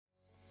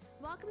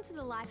Welcome to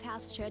the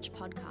Lifehouse Church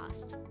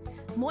podcast.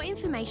 More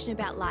information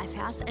about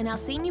Lifehouse and our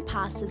senior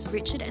pastors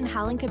Richard and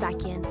Helen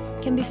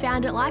Kobakian can be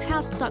found at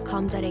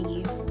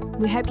lifehouse.com.au.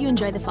 We hope you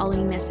enjoy the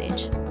following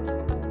message.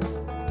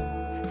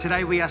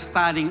 Today we are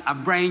starting a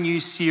brand new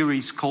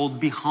series called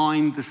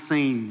Behind the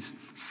Scenes.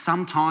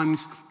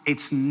 Sometimes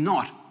it's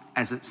not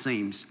as it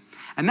seems.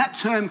 And that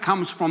term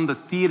comes from the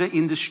theatre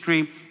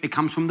industry, it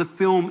comes from the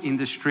film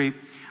industry,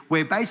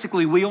 where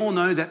basically we all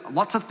know that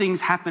lots of things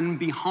happen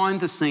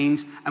behind the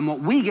scenes and what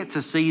we get to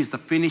see is the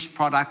finished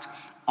product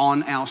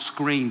on our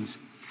screens.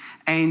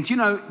 And you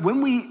know,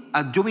 when we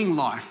are doing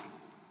life,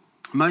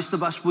 most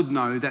of us would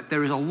know that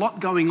there is a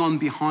lot going on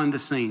behind the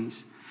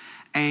scenes.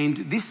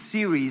 And this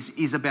series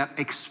is about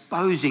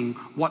exposing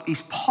what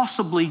is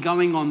possibly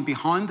going on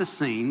behind the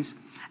scenes,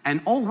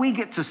 and all we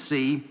get to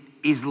see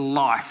is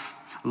life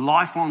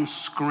on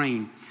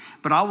screen.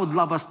 But I would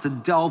love us to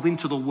delve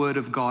into the Word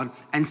of God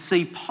and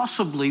see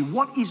possibly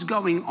what is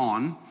going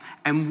on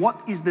and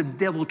what is the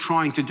devil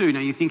trying to do.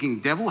 Now you're thinking,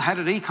 devil, how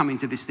did he come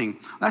into this thing?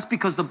 That's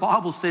because the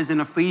Bible says in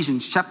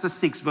Ephesians chapter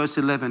 6, verse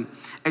 11,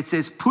 it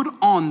says, put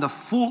on the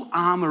full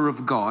armor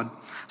of God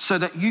so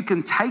that you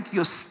can take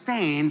your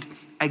stand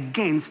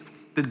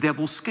against the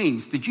devil's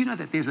schemes. Did you know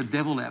that there's a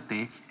devil out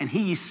there and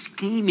he is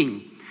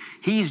scheming?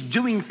 He is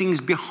doing things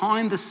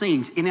behind the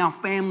scenes in our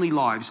family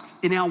lives,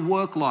 in our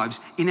work lives,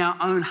 in our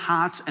own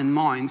hearts and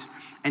minds.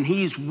 And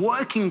he is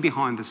working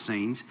behind the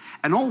scenes.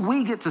 And all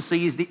we get to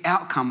see is the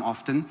outcome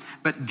often.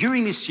 But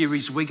during this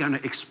series, we're going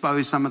to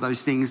expose some of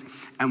those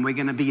things and we're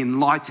going to be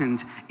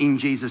enlightened in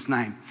Jesus'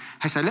 name.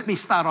 Hey, so let me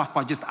start off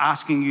by just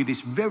asking you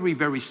this very,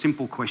 very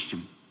simple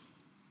question.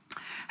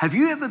 Have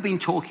you ever been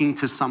talking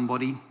to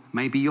somebody,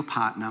 maybe your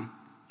partner,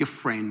 your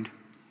friend,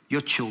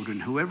 your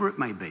children, whoever it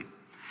may be,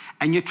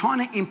 and you're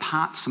trying to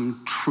impart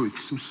some truth,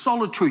 some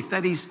solid truth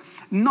that is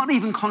not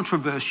even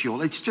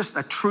controversial. It's just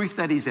a truth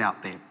that is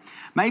out there.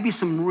 Maybe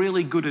some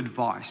really good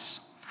advice.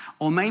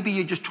 Or maybe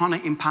you're just trying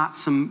to impart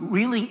some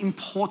really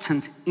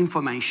important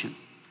information.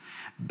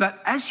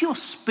 But as you're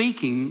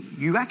speaking,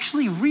 you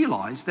actually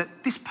realize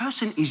that this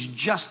person is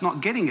just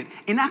not getting it.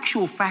 In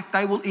actual fact,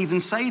 they will even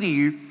say to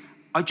you,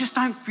 I just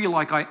don't feel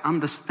like I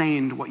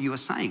understand what you are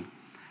saying.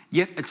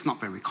 Yet it's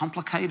not very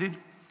complicated.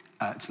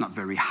 It's not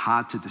very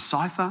hard to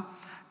decipher.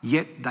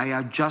 Yet they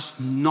are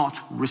just not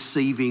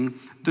receiving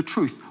the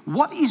truth.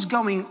 What is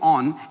going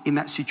on in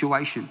that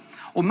situation?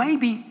 Or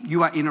maybe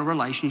you are in a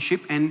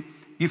relationship and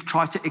you've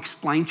tried to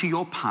explain to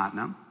your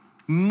partner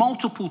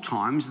multiple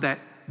times that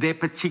their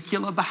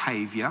particular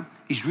behavior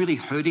is really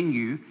hurting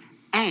you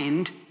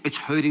and it's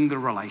hurting the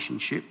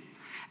relationship.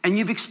 And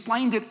you've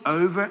explained it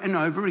over and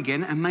over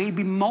again, and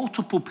maybe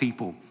multiple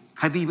people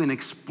have even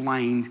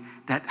explained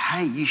that,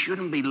 hey, you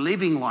shouldn't be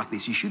living like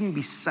this. You shouldn't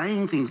be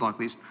saying things like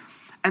this.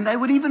 And they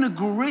would even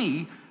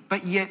agree,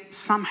 but yet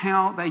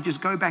somehow they just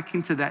go back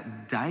into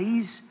that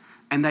daze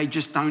and they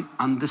just don't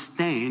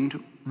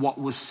understand what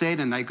was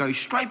said and they go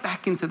straight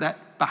back into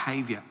that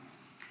behavior.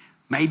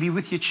 Maybe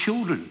with your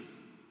children,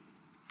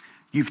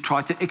 you've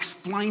tried to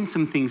explain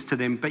some things to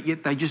them, but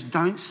yet they just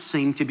don't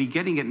seem to be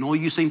getting it. And all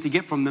you seem to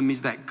get from them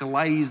is that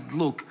glazed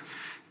look.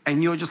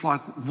 And you're just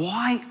like,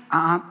 why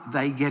aren't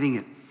they getting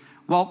it?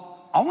 Well,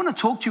 I want to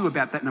talk to you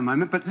about that in a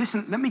moment, but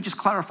listen, let me just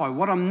clarify.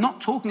 What I'm not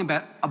talking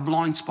about are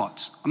blind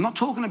spots. I'm not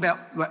talking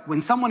about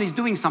when someone is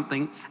doing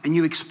something and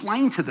you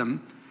explain to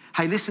them,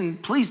 hey, listen,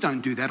 please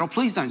don't do that or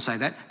please don't say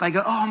that. They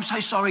go, oh, I'm so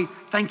sorry.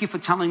 Thank you for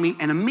telling me.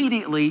 And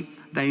immediately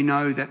they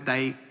know that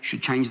they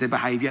should change their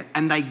behavior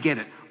and they get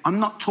it. I'm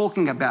not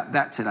talking about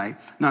that today.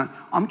 No,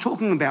 I'm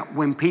talking about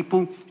when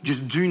people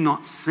just do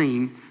not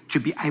seem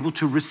to be able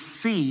to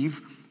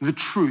receive the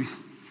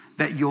truth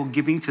that you're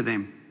giving to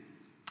them.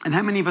 And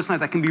how many of us know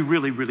that can be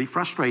really, really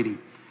frustrating?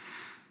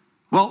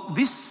 Well,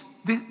 this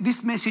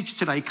message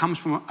today comes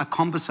from a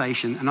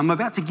conversation, and I'm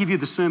about to give you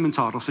the sermon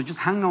title, so just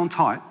hang on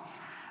tight.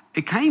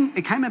 It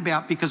came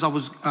about because I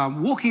was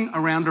walking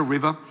around a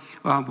river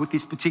with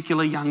this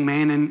particular young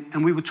man,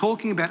 and we were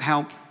talking about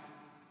how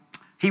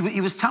he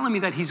was telling me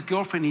that his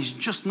girlfriend is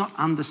just not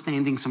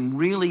understanding some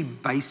really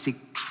basic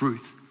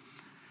truth.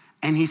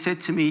 And he said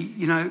to me,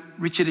 you know,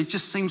 Richard, it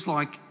just seems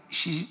like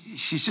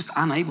she's just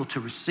unable to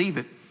receive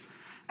it.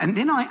 And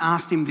then I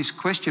asked him this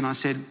question. I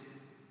said,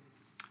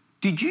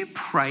 did you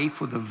pray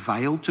for the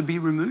veil to be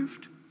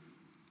removed?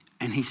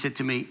 And he said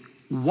to me,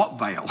 what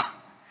veil?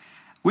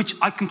 Which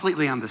I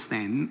completely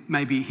understand.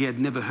 Maybe he had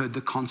never heard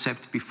the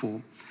concept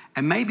before.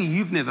 And maybe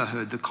you've never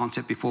heard the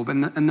concept before.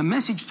 And the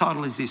message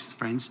title is this,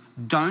 friends: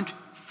 don't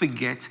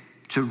forget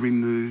to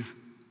remove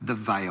the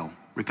veil.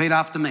 Repeat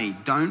after me.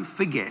 Don't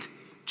forget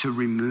to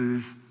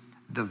remove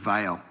the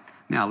veil.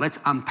 Now let's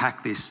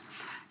unpack this.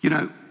 You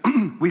know,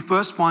 we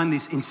first find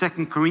this in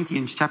 2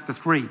 Corinthians chapter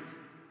 3,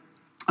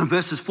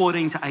 verses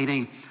 14 to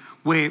 18,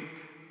 where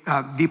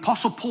the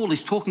Apostle Paul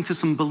is talking to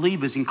some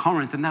believers in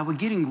Corinth, and they were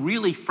getting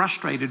really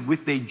frustrated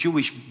with their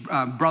Jewish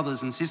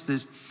brothers and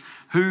sisters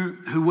who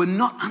were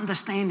not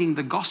understanding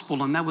the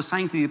gospel. And they were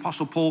saying to the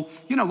Apostle Paul,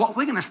 you know what,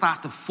 we're going to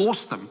start to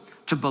force them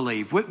to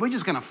believe. We're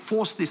just going to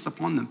force this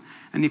upon them.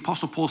 And the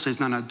Apostle Paul says,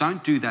 no,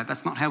 don't do that.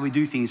 That's not how we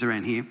do things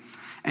around here.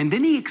 And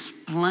then he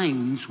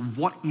explains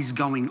what is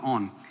going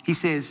on. He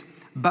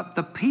says, but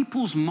the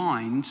people's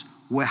minds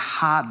were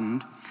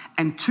hardened,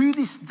 and to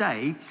this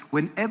day,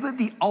 whenever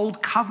the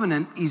old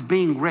covenant is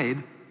being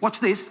read,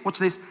 watch this,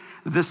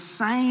 the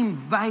same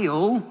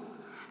veil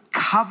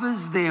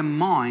covers their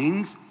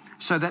minds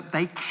so that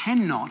they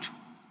cannot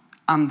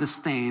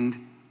understand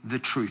the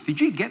truth. Did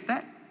you get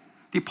that?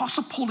 The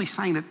Apostle Paul is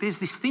saying that there's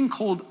this thing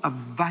called a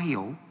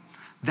veil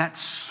that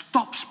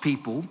stops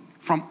people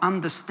from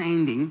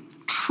understanding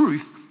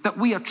truth that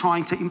we are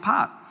trying to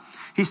impart.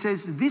 He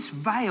says this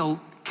veil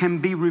can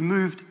be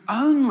removed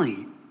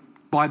only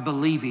by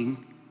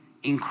believing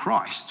in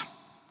Christ.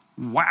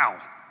 Wow.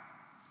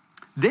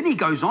 Then he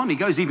goes on, he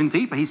goes even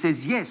deeper. He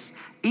says, yes,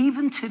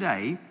 even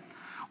today,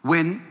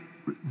 when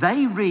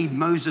they read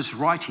Moses'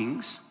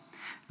 writings,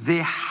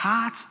 their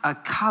hearts are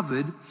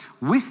covered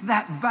with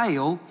that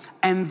veil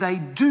and they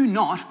do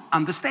not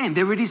understand.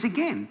 There it is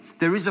again.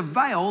 There is a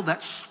veil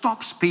that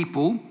stops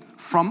people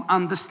from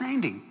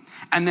understanding.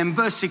 And then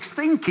verse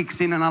 16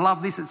 kicks in, and I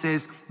love this. It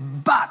says,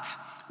 but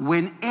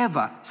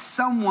whenever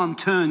someone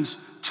turns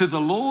to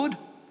the Lord,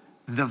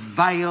 the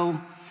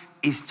veil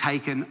is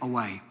taken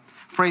away.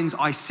 Friends,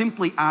 I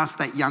simply asked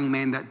that young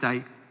man that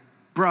day,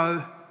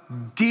 bro,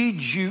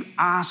 did you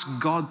ask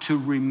God to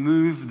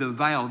remove the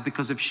veil?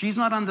 Because if she's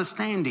not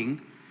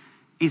understanding,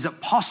 is it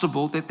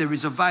possible that there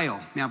is a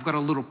veil? Now, I've got a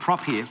little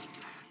prop here.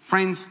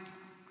 Friends,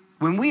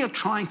 when we are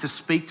trying to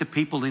speak to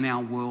people in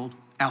our world,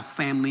 our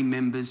family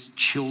members,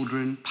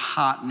 children,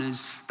 partners,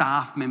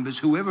 staff members,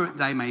 whoever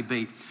they may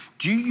be,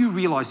 do you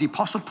realize the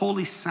Apostle Paul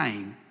is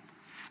saying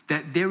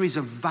that there is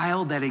a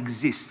veil that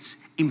exists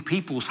in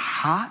people's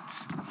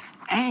hearts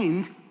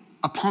and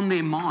upon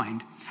their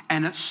mind,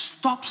 and it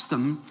stops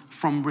them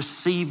from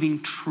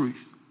receiving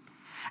truth.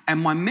 And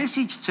my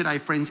message today,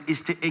 friends,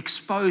 is to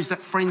expose that,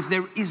 friends,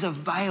 there is a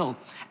veil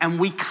and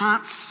we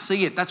can't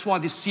see it. That's why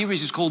this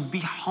series is called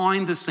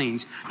Behind the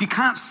Scenes. You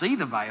can't see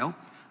the veil,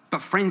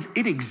 but friends,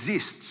 it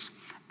exists.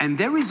 And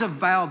there is a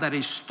veil that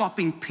is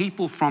stopping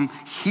people from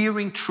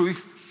hearing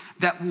truth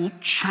that will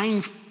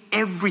change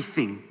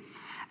everything.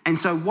 And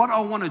so what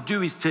I want to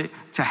do is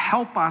to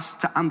help us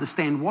to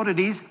understand what it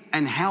is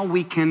and how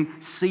we can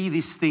see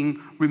this thing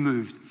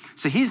removed.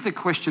 So here's the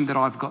question that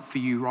I've got for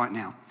you right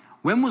now.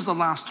 When was the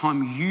last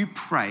time you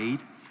prayed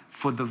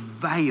for the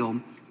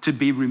veil to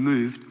be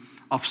removed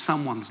of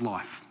someone's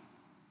life?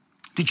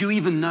 Did you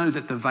even know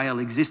that the veil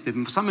existed?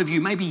 And for some of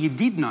you, maybe you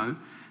did know,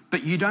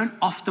 but you don't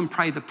often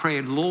pray the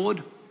prayer,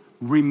 Lord,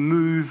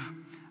 remove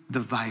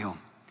the veil.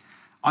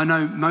 I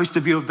know most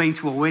of you have been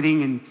to a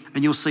wedding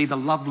and you'll see the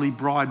lovely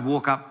bride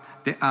walk up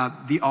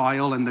the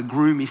aisle and the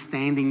groom is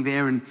standing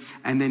there and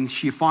then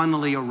she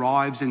finally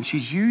arrives and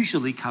she's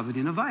usually covered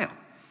in a veil.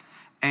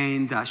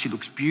 And she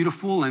looks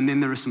beautiful, and then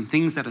there are some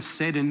things that are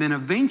said, and then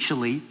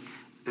eventually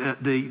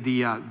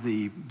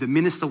the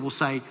minister will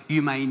say,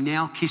 you may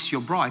now kiss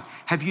your bride.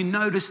 Have you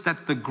noticed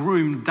that the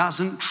groom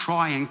doesn't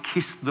try and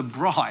kiss the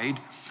bride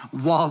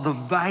while the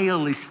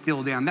veil is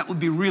still down? That would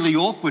be really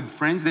awkward,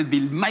 friends. There'd be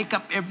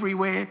makeup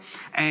everywhere,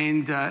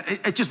 and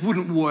it just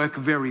wouldn't work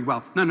very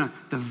well. No,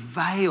 the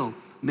veil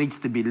needs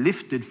to be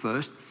lifted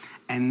first,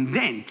 and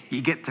then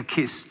you get to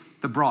kiss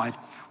the bride.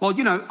 Well,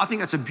 I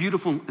think that's a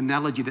beautiful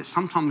analogy that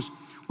sometimes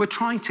we're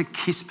trying to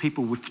kiss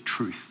people with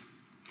truth.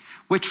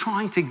 We're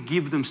trying to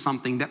give them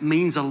something that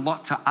means a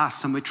lot to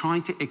us, and we're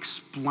trying to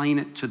explain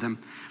it to them.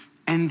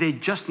 And they're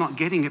just not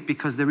getting it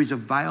because there is a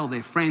veil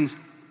there. Friends,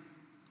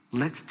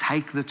 let's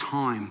take the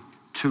time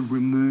to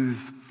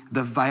remove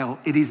the veil.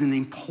 It is an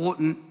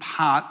important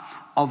part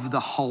of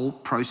the whole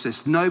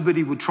process.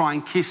 Nobody would try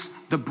and kiss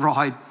the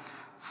bride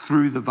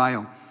through the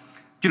veil.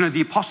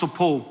 The Apostle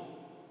Paul,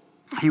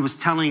 he was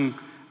telling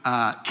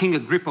King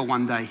Agrippa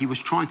one day, he was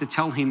trying to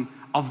tell him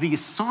of the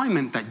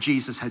assignment that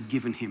Jesus had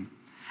given him.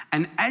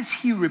 And as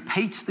he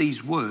repeats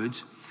these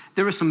words,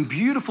 there are some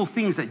beautiful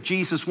things that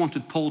Jesus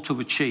wanted Paul to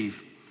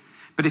achieve.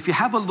 But if you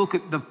have a look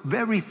at the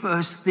very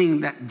first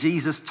thing that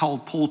Jesus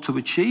told Paul to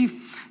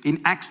achieve,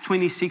 in Acts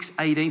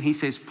 26:18, he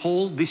says,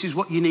 Paul, this is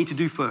what you need to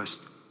do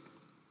first.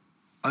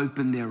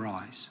 Open their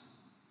eyes.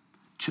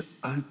 To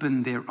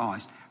open their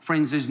eyes.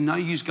 Friends, there's no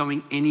use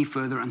going any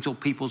further until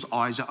people's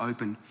eyes are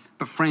open.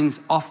 But friends,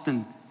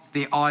 often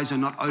their eyes are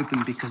not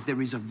open because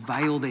there is a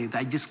veil there.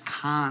 They just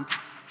can't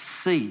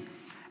see.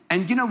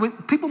 And when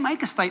people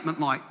make a statement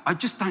like, I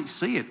just don't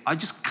see it. I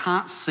just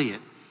can't see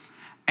it.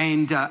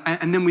 And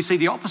then we see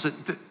the opposite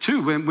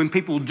too. When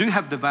people do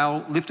have the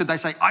veil lifted, they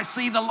say, I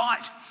see the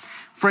light.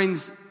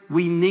 Friends,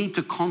 we need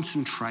to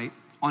concentrate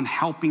on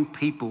helping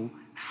people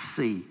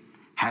see.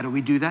 How do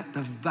we do that?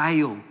 The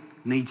veil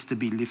needs to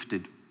be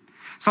lifted.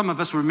 Some of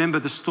us remember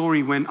the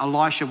story when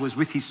Elisha was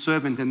with his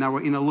servant and they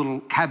were in a little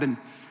cabin,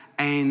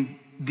 and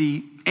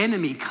the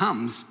enemy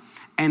comes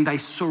and they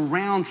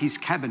surround his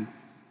cabin,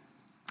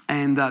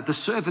 and the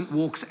servant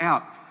walks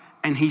out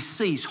and he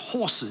sees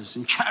horses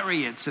and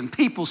chariots and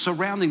people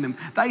surrounding them.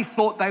 They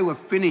thought they were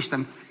finished,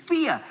 and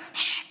fear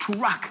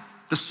struck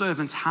the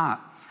servant's heart.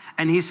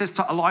 And he says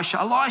to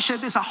Elisha,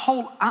 there's a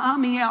whole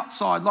army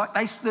outside, like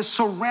they're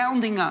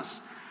surrounding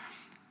us.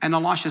 And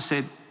Elisha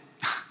said,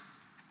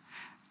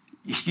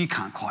 you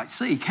can't quite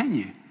see, can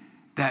you?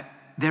 That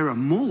there are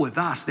more with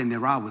us than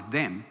there are with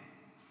them.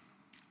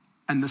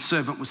 And the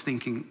servant was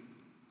thinking,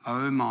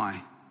 oh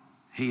my,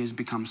 he has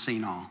become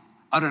senile.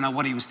 I don't know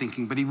what he was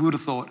thinking, but he would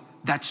have thought,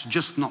 that's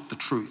just not the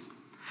truth.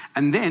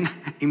 And then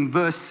in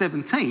verse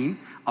 17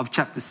 of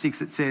chapter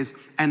 6, it says,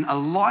 and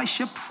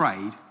Elisha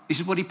prayed, this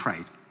is what he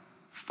prayed,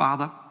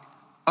 Father,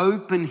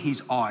 open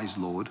his eyes,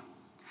 Lord,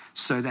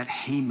 so that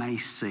he may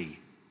see.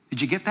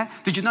 Did you get that?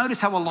 Did you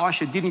notice how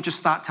Elisha didn't just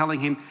start telling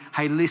him,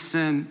 hey,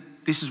 listen,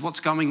 this is what's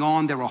going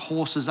on. There are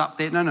horses up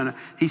there. No.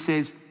 He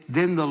says,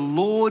 then the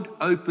Lord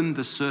opened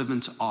the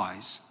servant's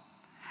eyes,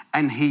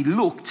 and he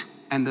looked,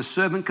 and the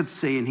servant could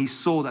see, and he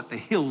saw that the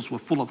hills were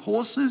full of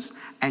horses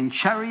and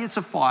chariots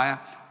of fire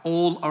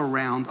all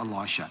around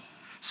Elisha.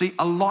 See,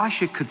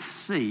 Elisha could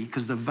see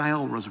because the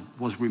veil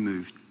was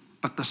removed,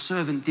 but the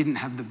servant didn't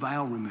have the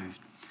veil removed.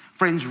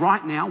 Friends,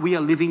 right now we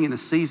are living in a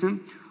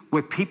season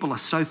where people are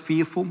so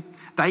fearful.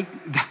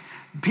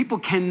 People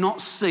cannot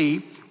see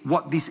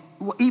what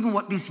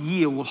this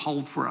year will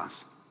hold for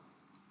us.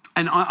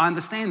 And I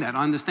understand that.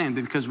 I understand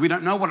that because we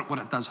don't know what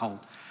it does hold.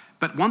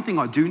 But one thing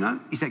I do know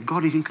is that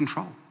God is in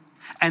control.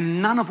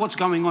 And none of what's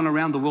going on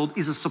around the world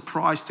is a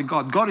surprise to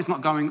God. God is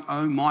not going,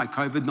 oh my,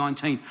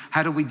 COVID-19,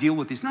 how do we deal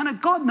with this? No,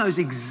 God knows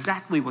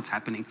exactly what's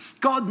happening.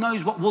 God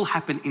knows what will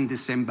happen in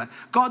December.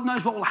 God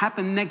knows what will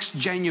happen next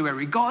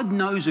January. God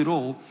knows it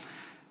all.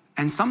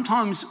 And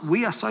sometimes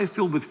we are so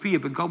filled with fear,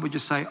 but God would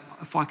just say,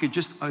 if I could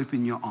just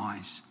open your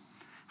eyes.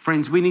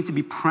 Friends, we need to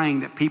be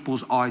praying that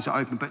people's eyes are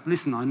open. But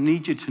listen, I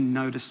need you to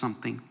notice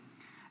something.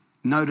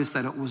 Notice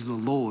that it was the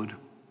Lord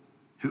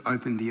who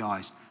opened the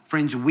eyes.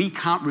 Friends, we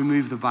can't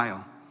remove the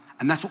veil.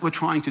 And that's what we're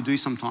trying to do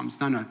sometimes.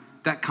 No,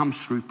 that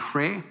comes through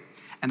prayer,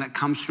 and that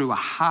comes through a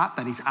heart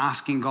that is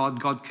asking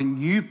God, can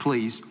you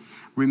please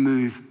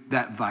remove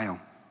that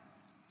veil?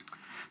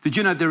 Did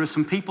you know there are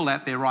some people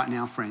out there right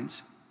now,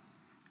 friends,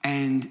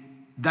 and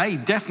they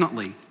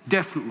definitely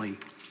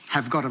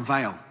have got a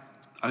veil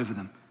over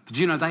them. But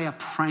you know, they are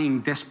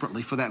praying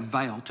desperately for that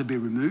veil to be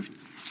removed.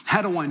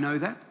 How do I know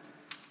that?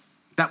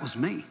 That was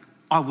me.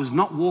 I was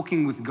not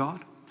walking with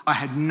God. I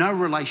had no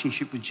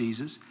relationship with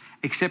Jesus,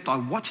 except I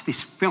watched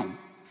this film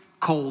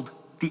called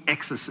The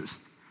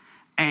Exorcist.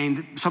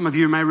 And some of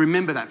you may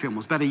remember that film. It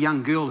was about a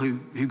young girl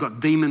who got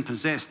demon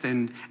possessed,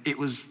 and it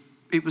was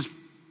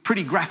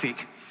pretty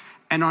graphic.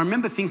 And I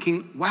remember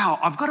thinking, wow,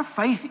 I've got a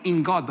faith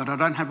in God, but I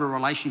don't have a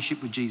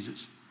relationship with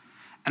Jesus.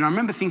 And I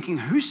remember thinking,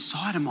 whose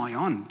side am I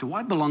on? Do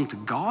I belong to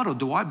God or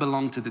do I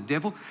belong to the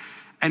devil?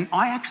 And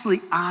I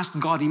actually asked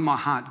God in my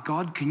heart,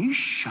 God, can you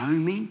show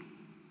me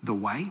the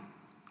way?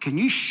 Can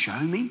you show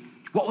me?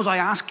 What was I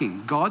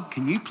asking? God,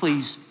 can you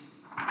please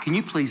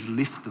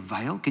lift the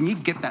veil? Can you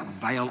get that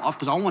veil off?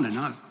 Because I want to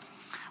know.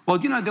 Well,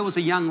 you know, there was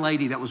a young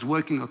lady that was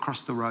working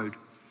across the road,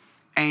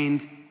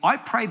 and I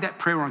prayed that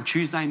prayer on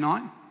Tuesday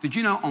night. Did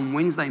you know on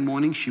Wednesday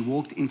morning, she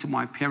walked into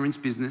my parents'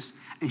 business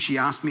and she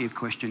asked me a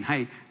question.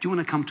 Hey, do you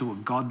want to come to a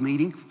God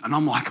meeting? And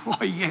I'm like,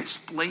 oh yes,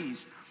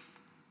 please.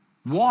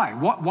 Why?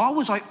 Why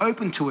was I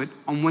open to it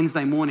on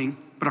Wednesday morning,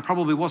 but I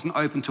probably wasn't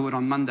open to it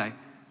on Monday?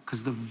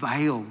 Because the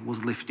veil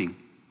was lifting.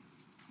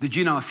 Did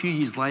you know a few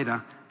years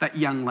later, that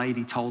young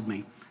lady told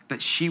me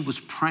that she was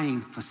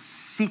praying for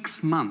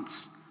 6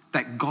 months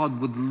that God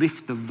would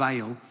lift the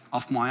veil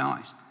off my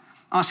eyes.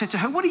 And I said to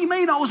her, what do you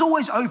mean? I was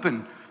always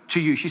open to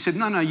you. She said,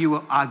 no, you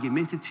were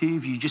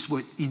argumentative. You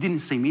didn't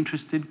seem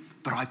interested.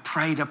 But I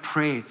prayed a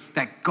prayer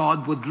that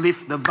God would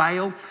lift the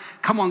veil.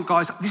 Come on,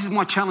 guys. This is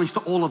my challenge to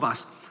all of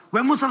us.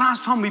 When was the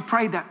last time we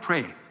prayed that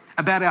prayer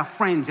about our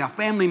friends, our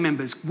family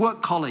members,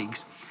 work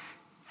colleagues?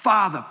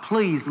 Father,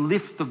 please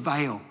lift the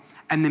veil.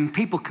 And then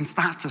people can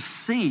start to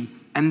see,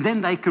 and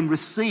then they can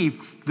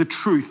receive the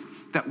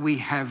truth that we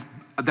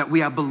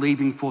are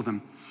believing for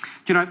them.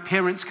 You know,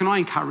 parents, can I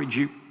encourage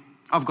you?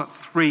 I've got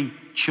 3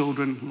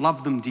 children,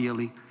 love them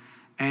dearly.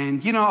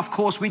 And, you know, of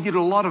course, we did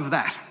a lot of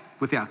that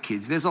with our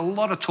kids. There's a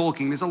lot of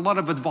talking. There's a lot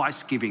of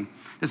advice giving.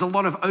 There's a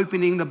lot of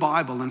opening the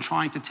Bible and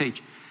trying to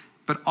teach.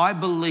 But I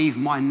believe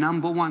my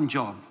number one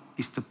job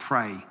is to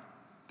pray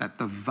that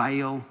the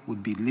veil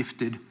would be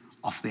lifted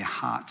off their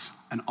hearts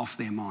and off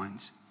their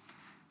minds.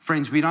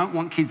 Friends, we don't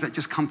want kids that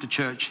just come to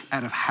church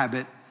out of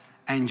habit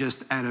and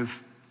just out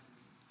of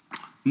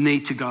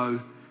need to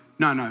go.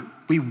 No,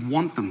 we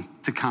want them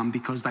to come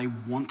because they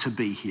want to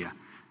be here.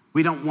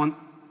 We don't want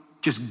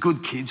just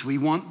good kids, we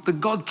want the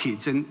God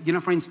kids. And you know,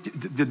 friends,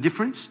 the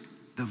difference?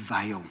 The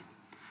veil.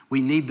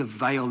 We need the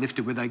veil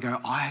lifted where they go,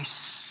 I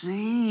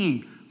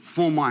see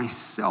for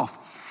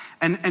myself.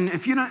 And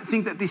if you don't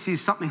think that this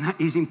is something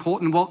that is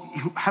important, well,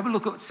 have a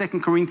look at 2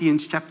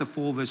 Corinthians chapter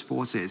 4, verse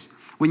 4 says.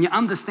 When you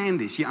understand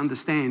this, you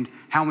understand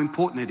how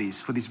important it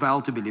is for this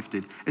veil to be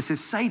lifted. It says,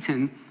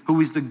 Satan,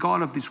 who is the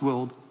god of this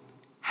world,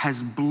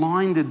 has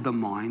blinded the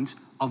minds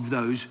of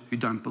those who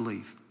don't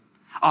believe.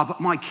 Oh,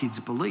 but my kids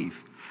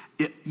believe.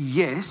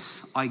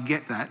 Yes, I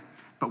get that,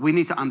 but we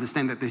need to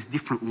understand that there's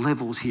different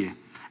levels here.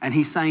 And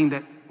he's saying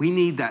that we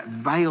need that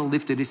veil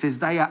lifted. It says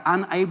they are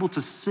unable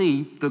to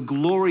see the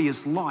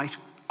glorious light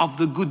of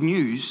the good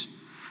news.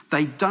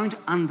 They don't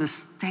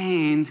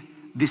understand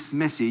this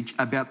message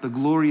about the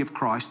glory of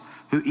Christ,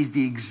 who is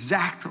the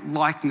exact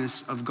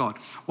likeness of God.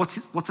 What's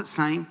it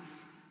saying?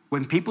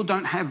 When people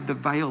don't have the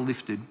veil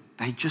lifted,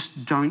 they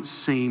just don't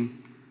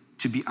seem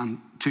to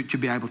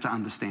be able to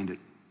understand it.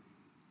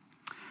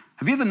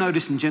 Have you ever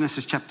noticed in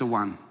Genesis chapter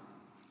 1,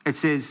 it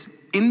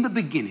says, in the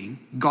beginning,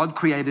 God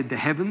created the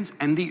heavens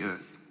and the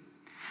earth.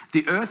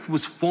 The earth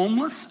was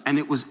formless and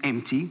it was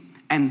empty,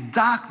 and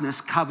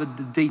darkness covered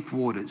the deep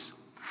waters.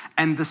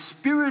 And the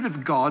Spirit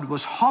of God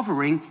was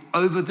hovering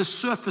over the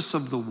surface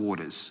of the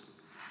waters.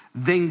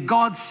 Then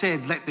God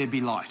said, let there be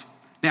light.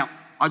 Now,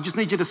 I just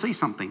need you to see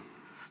something.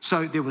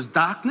 So there was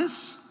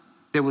darkness,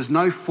 there was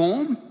no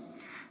form,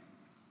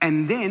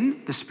 and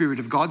then the Spirit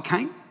of God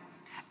came,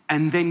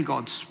 and then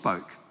God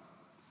spoke.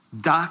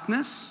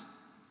 Darkness,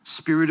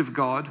 Spirit of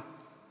God,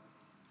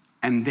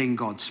 and then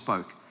God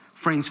spoke.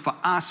 Friends, for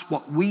us,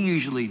 what we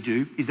usually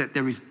do is that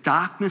there is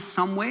darkness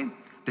somewhere.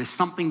 There's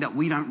something that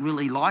we don't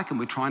really like, and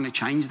we're trying to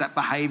change that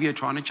behavior,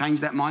 trying to change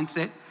that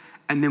mindset,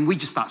 and then we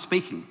just start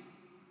speaking.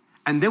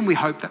 And then we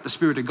hope that the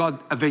Spirit of God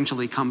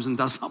eventually comes and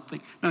does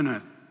something.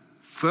 No.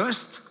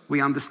 First,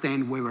 we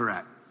understand where we're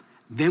at.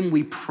 Then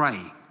we pray,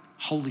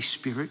 Holy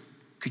Spirit,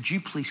 could you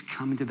please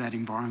come into that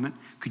environment?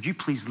 Could you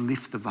please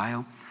lift the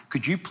veil?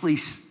 Could you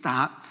please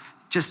start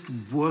just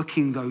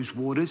working those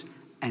waters?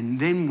 And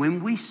then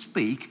when we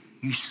speak,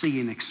 you see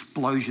an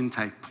explosion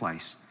take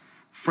place.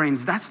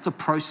 Friends, that's the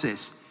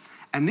process.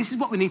 And this is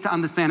what we need to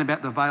understand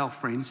about the veil,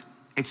 friends.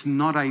 It's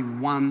not a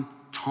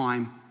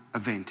one-time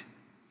event.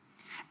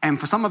 And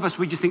for some of us,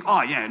 we just think,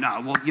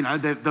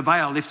 the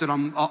veil lifted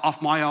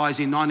off my eyes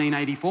in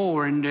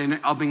 1984 and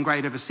I've been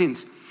great ever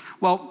since.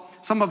 Well,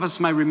 some of us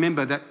may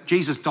remember that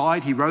Jesus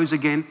died, he rose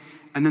again,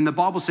 and then the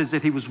Bible says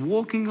that he was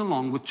walking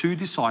along with two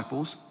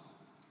disciples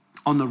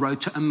on the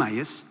road to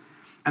Emmaus.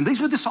 And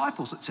these were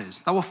disciples, it says.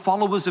 They were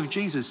followers of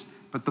Jesus,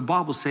 but the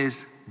Bible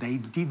says they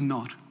did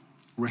not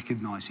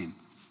recognize him.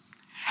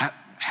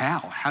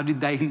 How? How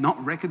did they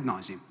not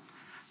recognize him?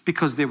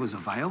 Because there was a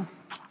veil.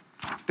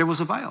 There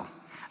was a veil.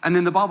 And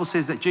then the Bible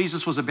says that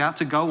Jesus was about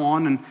to go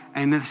on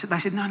and they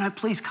said, no,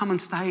 please come and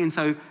stay. And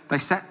so they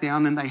sat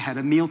down and they had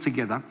a meal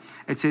together.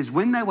 It says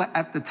when they were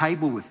at the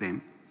table with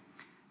them,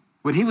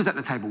 when he was at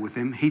the table with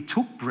them, he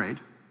took bread,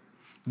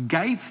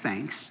 gave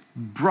thanks,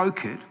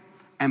 broke it,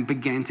 and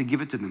began to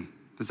give it to them.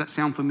 Does that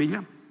sound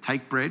familiar?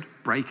 Take bread,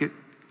 break it.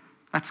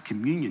 That's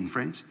communion,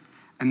 friends.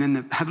 And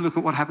then have a look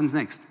at what happens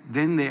next.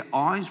 Then their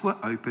eyes were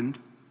opened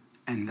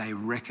and they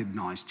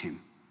recognized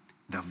him.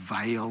 The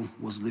veil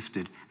was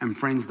lifted. And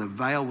friends, the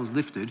veil was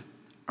lifted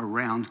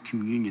around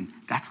communion.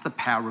 That's the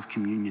power of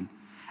communion.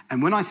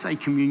 And when I say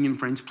communion,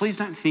 friends, please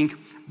don't think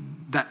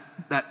that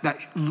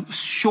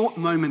short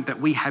moment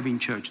that we have in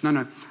church.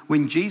 No.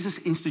 When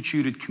Jesus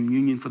instituted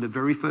communion for the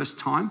very first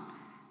time,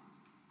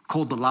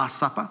 called the Last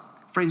Supper,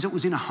 friends, it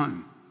was in a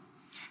home.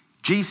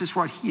 Jesus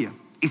right here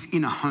is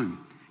in a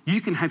home. You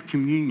can have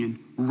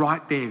communion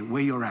right there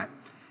where you're at.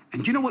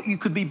 And do you know what you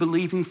could be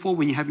believing for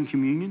when you're having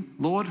communion?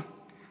 Lord,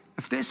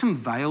 if there's some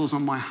veils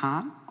on my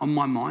heart, on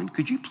my mind,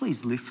 could you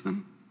please lift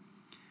them?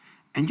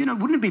 And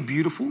wouldn't it be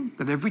beautiful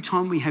that every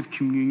time we have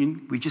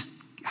communion, we just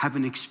have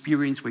an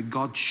experience where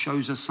God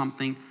shows us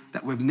something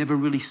that we've never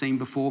really seen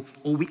before,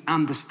 or we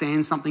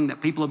understand something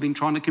that people have been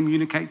trying to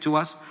communicate to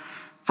us?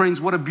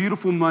 Friends, what a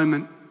beautiful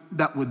moment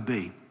that would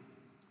be.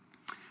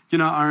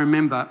 I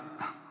remember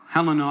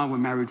Helen and I were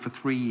married for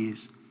 3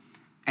 years.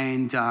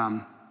 And,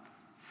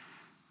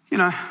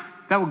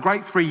 they were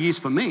great 3 years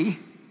for me.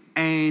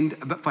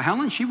 But for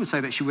Helen, she would say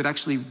that she would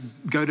actually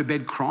go to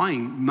bed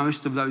crying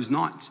most of those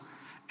nights.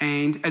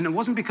 And it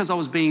wasn't because I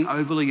was being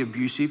overly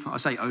abusive. I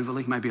say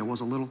overly, maybe I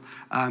was a little.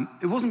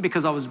 It wasn't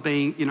because I was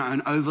being,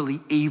 an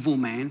overly evil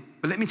man.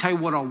 But let me tell you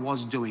what I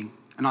was doing.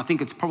 And I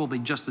think it's probably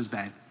just as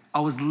bad.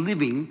 I was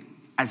living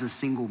as a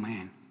single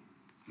man.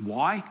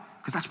 Why?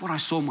 Because that's what I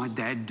saw my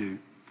dad do.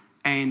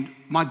 And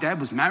my dad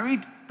was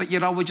married, but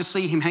yet I would just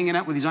see him hanging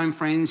out with his own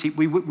friends.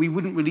 We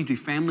wouldn't really do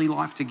family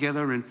life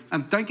together.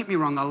 And don't get me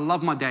wrong, I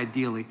love my dad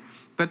dearly,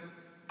 but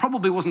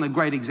probably wasn't a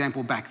great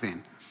example back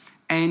then.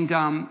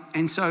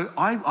 And so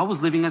I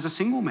was living as a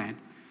single man.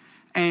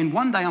 And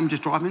one day I'm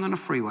just driving on a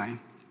freeway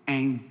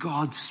and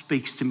God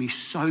speaks to me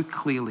so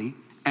clearly.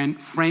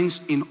 And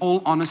friends, in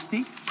all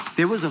honesty,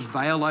 there was a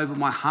veil over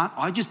my heart.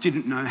 I just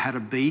didn't know how to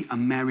be a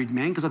married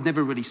man because I'd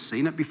never really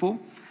seen it before.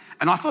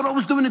 And I thought I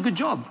was doing a good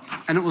job.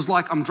 And it was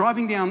like I'm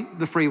driving down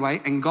the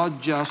freeway and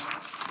God just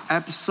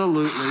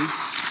absolutely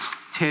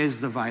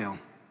tears the veil.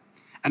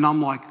 And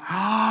I'm like,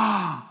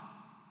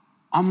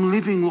 I'm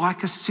living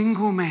like a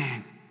single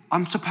man.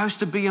 I'm supposed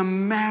to be a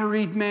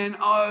married man.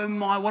 Oh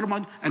my, what am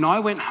I? And I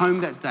went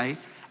home that day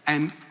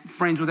and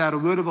friends, without a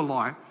word of a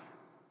lie,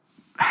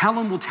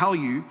 Helen will tell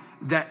you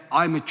that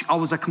I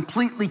was a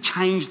completely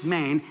changed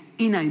man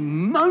in a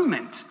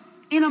moment.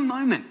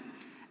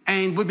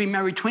 And we've been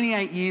married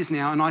 28 years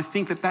now, and I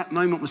think that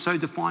moment was so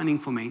defining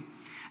for me.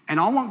 And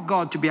I want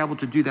God to be able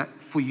to do that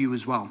for you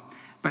as well.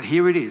 But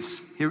here it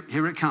is.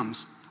 Here it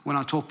comes. When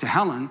I talk to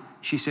Helen,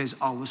 she says,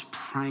 I was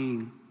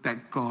praying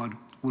that God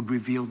would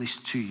reveal this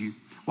to you.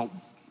 Well,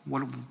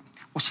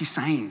 what's she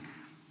saying?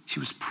 She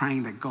was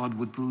praying that God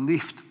would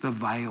lift the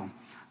veil,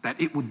 that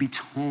it would be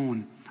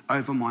torn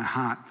over my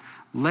heart.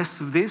 Less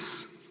of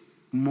this,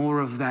 more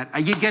of that. Are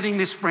you getting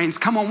this, friends?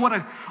 Come on, what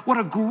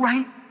a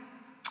great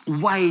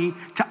way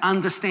to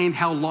understand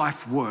how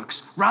life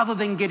works. Rather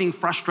than getting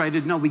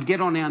frustrated, no, we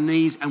get on our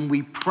knees and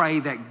we pray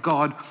that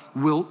God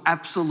will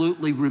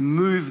absolutely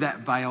remove that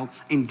veil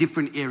in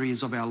different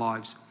areas of our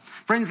lives.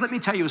 Friends, let me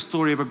tell you a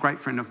story of a great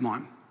friend of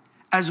mine.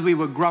 As we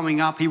were growing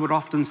up, he would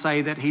often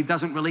say that he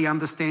doesn't really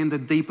understand the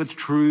deeper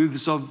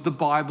truths of the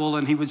Bible,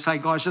 and he would say,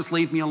 guys, just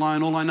leave me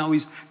alone. All I know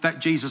is that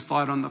Jesus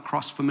died on the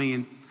cross for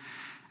me.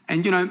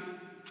 And you know,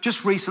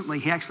 just recently,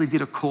 he actually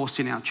did a course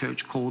in our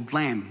church called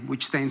LAMB,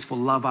 which stands for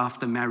Love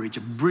After Marriage,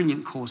 a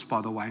brilliant course, by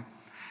the way.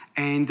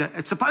 And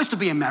it's supposed to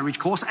be a marriage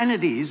course, and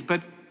it is,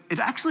 but it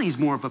actually is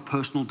more of a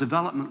personal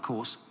development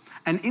course.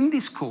 And in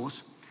this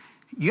course,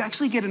 you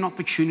actually get an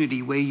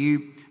opportunity where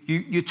you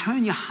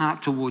turn your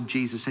heart toward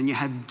Jesus and you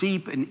have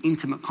deep and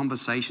intimate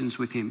conversations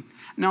with him.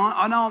 Now,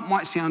 I know it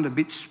might sound a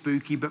bit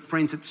spooky, but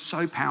friends, it's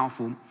so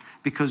powerful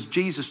because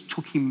Jesus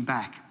took him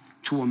back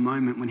to a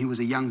moment when he was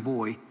a young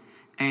boy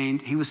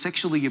and he was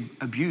sexually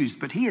abused,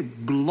 but he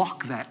had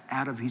blocked that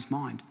out of his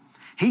mind.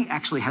 He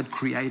actually had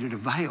created a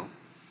veil.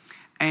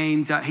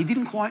 And he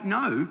didn't quite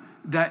know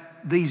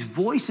that these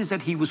voices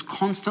that he was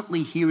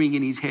constantly hearing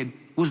in his head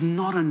was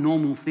not a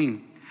normal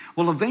thing.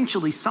 Well,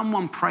 eventually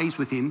someone prays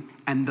with him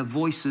and the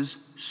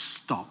voices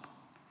stop.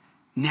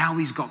 Now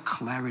he's got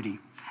clarity.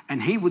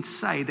 And he would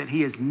say that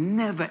he has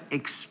never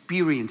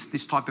experienced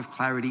this type of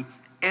clarity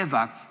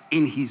ever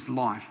in his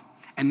life.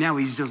 And now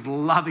he's just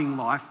loving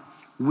life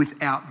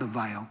without the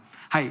veil.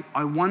 Hey,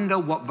 I wonder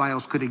what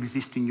veils could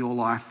exist in your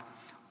life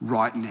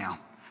right now.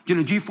 You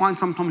know, do you find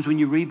sometimes when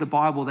you read the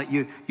Bible that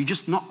you're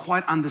just not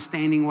quite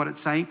understanding what it's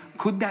saying?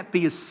 Could that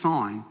be a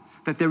sign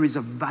that there is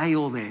a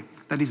veil there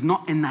that is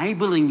not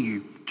enabling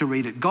you to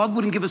read it? God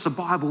wouldn't give us a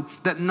Bible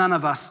that none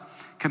of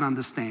us can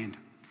understand.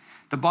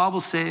 The Bible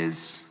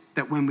says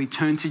that when we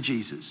turn to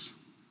Jesus,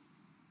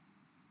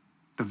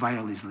 the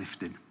veil is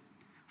lifted.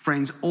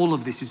 Friends, all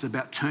of this is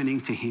about turning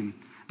to him.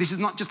 This is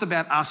not just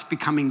about us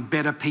becoming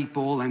better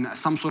people and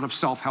some sort of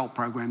self-help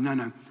program.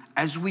 No.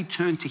 As we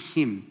turn to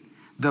him,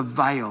 the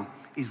veil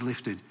is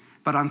lifted.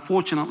 But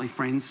unfortunately,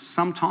 friends,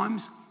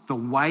 sometimes the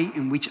way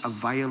in which a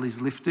veil is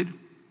lifted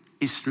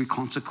is through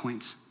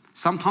consequence.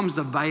 Sometimes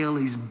the veil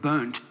is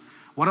burnt.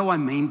 What do I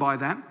mean by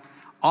that?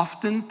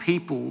 Often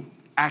people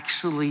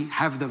actually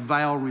have the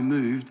veil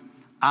removed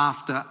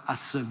after a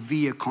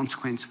severe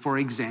consequence. For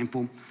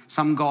example,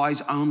 some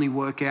guys only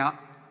work out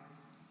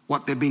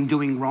what they've been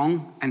doing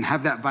wrong and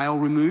have that veil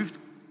removed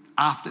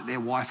after their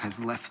wife has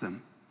left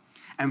them.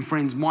 And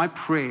friends, my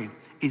prayer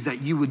is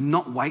that you would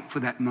not wait for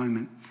that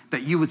moment,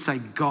 that you would say,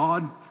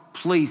 God,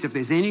 please, if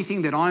there's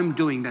anything that I'm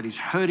doing that is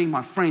hurting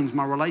my friends,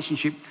 my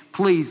relationship,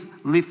 please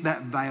lift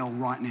that veil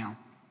right now.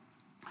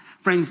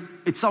 Friends,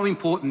 it's so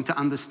important to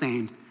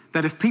understand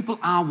that if people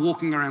are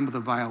walking around with a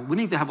veil, we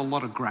need to have a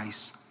lot of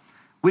grace.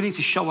 We need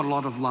to show a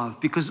lot of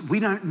love because we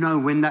don't know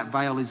when that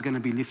veil is going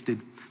to be lifted.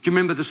 Do you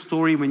remember the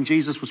story when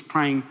Jesus was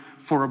praying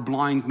for a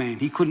blind man?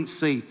 He couldn't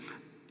see.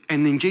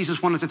 And then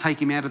Jesus wanted to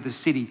take him out of the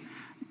city.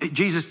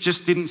 Jesus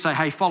just didn't say,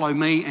 hey, follow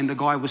me. And the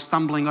guy was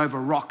stumbling over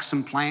rocks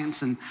and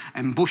plants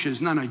and bushes.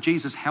 No,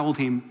 Jesus held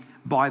him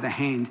by the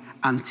hand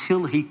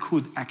until he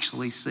could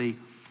actually see.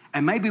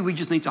 And maybe we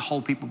just need to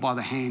hold people by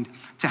the hand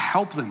to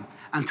help them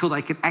until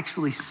they can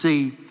actually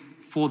see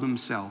for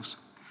themselves.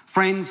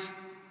 Friends,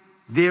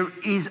 there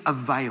is a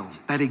veil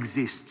that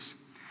exists.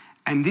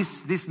 And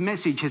this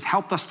message has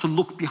helped us to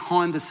look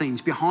behind the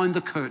scenes, behind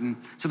the curtain,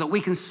 so that we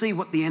can see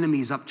what the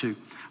enemy is up to.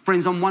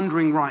 Friends, I'm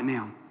wondering right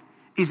now,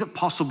 is it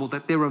possible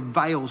that there are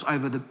veils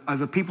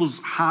over people's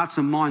hearts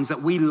and minds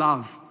that we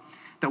love,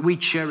 that we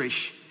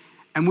cherish?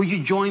 And will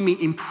you join me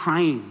in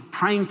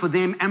praying for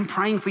them and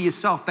praying for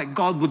yourself that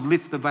God would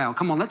lift the veil?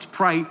 Come on, let's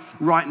pray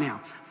right now.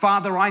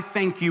 Father, I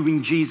thank you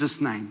in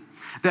Jesus' name.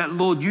 That,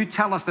 Lord, you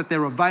tell us that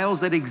there are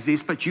veils that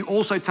exist, but you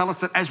also tell us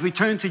that as we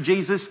turn to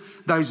Jesus,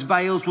 those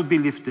veils would be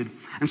lifted.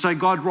 And so,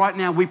 God, right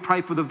now we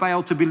pray for the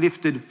veil to be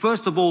lifted,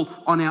 first of all,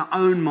 on our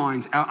own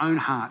minds, our own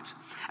hearts.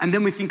 And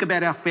then we think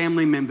about our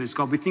family members,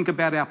 God. We think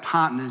about our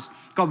partners.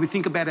 God, we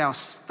think about our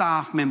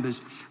staff members.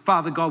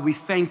 Father God, we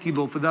thank you,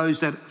 Lord, for those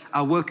that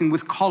are working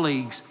with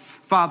colleagues.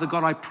 Father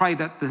God, I pray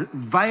that the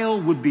veil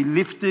would be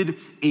lifted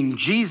in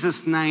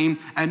Jesus' name.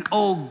 And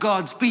all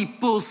God's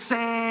people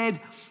said,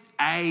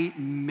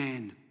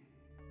 amen.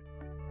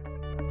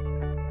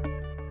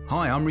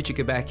 Hi, I'm Richard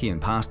Kobakian,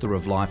 pastor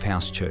of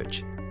Lifehouse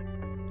Church.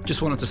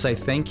 Just wanted to say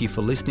thank you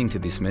for listening to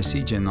this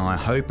message, and I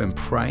hope and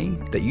pray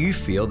that you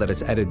feel that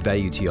it's added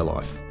value to your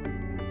life.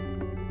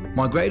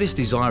 My greatest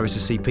desire is to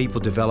see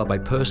people develop a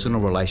personal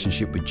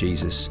relationship with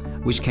Jesus,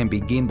 which can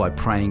begin by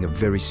praying a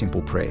very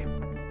simple prayer.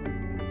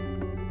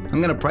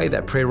 I'm going to pray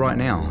that prayer right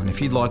now, and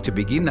if you'd like to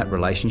begin that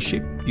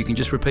relationship, you can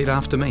just repeat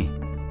after me.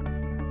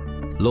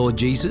 Lord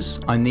Jesus,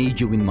 I need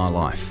you in my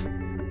life.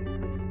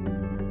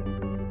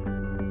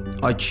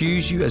 I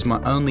choose you as my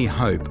only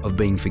hope of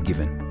being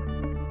forgiven.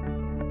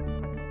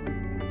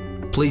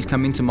 Please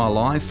come into my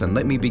life and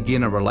let me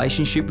begin a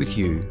relationship with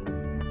you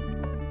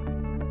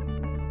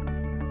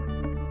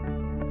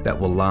that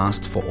will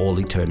last for all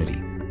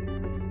eternity.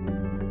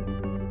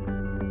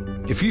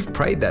 If you've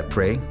prayed that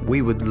prayer,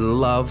 we would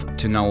love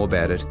to know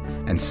about it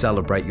and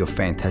celebrate your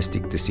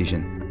fantastic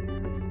decision.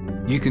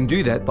 You can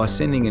do that by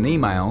sending an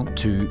email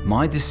to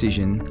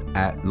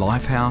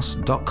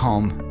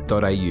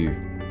mydecision@lifehouse.com.au.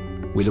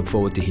 We look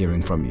forward to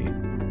hearing from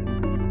you.